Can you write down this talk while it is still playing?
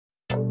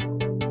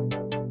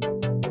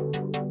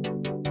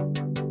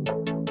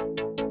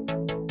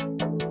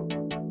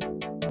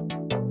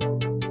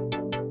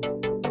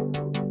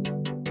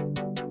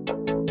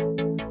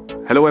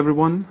Hello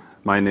everyone,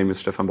 my name is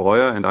Stefan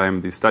Breuer and I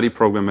am the Study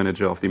Program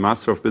Manager of the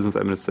Master of Business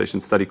Administration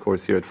study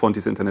course here at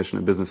Fontys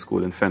International Business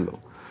School in Venlo.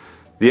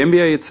 The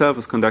MBA itself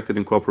is conducted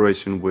in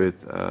cooperation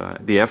with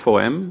the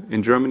FOM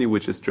in Germany,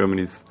 which is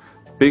Germany's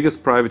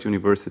biggest private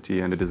university,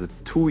 and it is a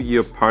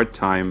 2-year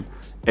part-time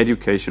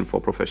education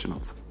for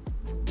professionals.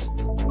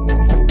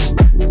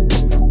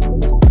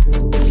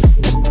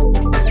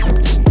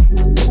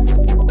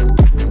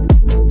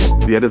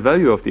 The added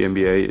value of the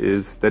MBA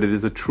is that it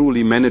is a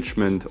truly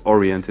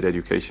management-oriented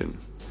education.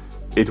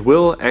 It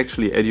will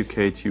actually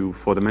educate you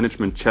for the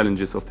management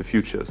challenges of the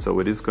future, so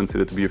it is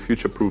considered to be a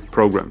future-proof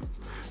program.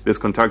 It is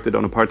conducted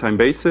on a part-time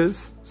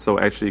basis, so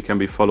actually it can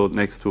be followed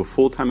next to a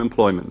full-time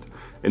employment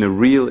in a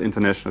real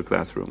international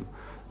classroom.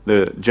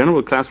 The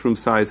general classroom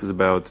size is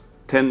about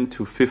 10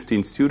 to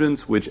 15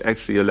 students, which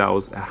actually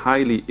allows a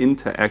highly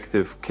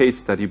interactive case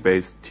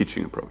study-based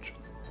teaching approach.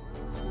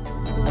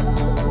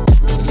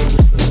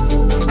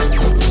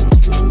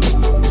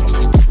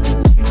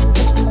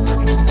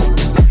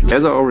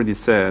 As I already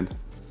said,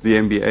 the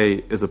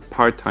MBA is a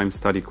part-time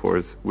study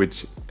course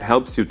which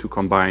helps you to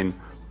combine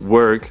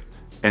work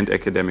and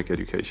academic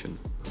education.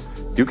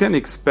 You can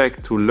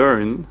expect to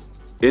learn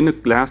in a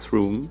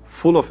classroom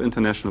full of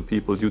international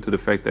people due to the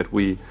fact that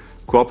we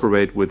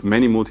cooperate with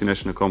many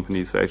multinational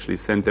companies who actually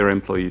send their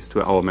employees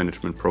to our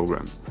management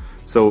program.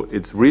 So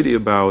it's really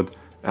about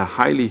a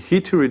highly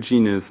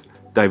heterogeneous,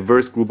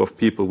 diverse group of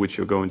people which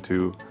you're going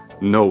to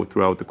know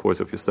throughout the course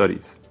of your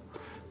studies.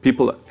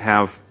 People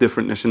have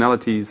different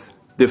nationalities,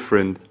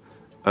 different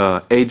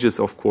ages,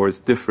 of course,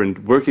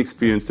 different work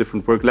experience,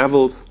 different work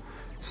levels.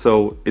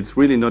 So it's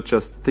really not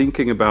just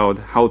thinking about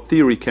how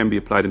theory can be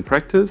applied in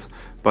practice,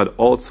 but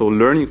also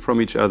learning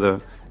from each other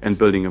and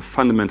building a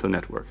fundamental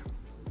network.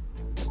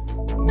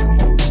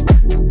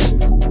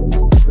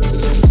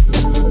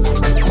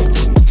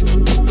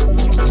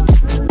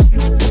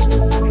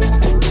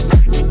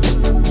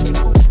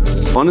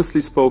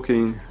 Honestly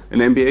speaking, an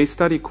MBA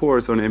study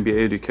course or an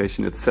MBA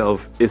education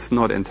itself is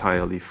not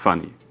entirely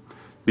funny,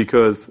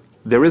 because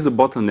there is a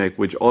bottleneck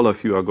which all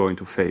of you are going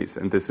to face,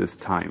 and this is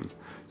time.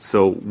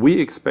 So we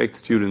expect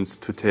students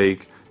to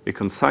take a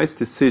concise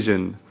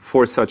decision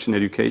for such an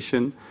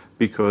education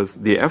because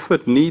the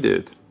effort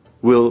needed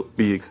will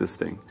be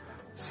existing.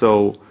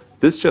 So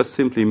this just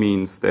simply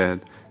means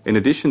that in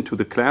addition to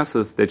the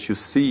classes that you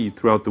see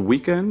throughout the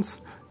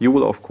weekends, you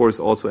will of course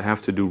also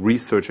have to do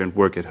research and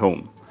work at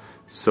home.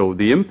 So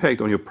the impact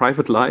on your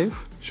private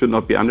life should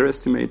not be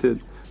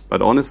underestimated,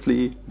 but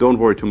honestly, don't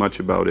worry too much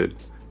about it.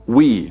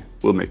 We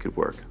will make it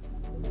work.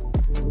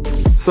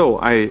 So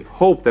I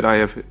hope that I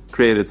have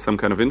created some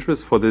kind of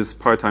interest for this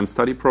part-time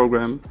study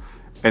program.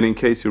 And in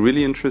case you're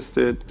really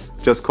interested,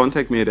 just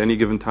contact me at any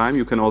given time.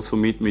 You can also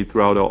meet me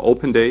throughout our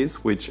open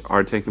days, which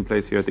are taking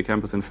place here at the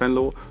campus in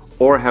Venlo,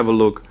 or have a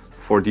look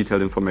for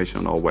detailed information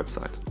on our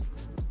website.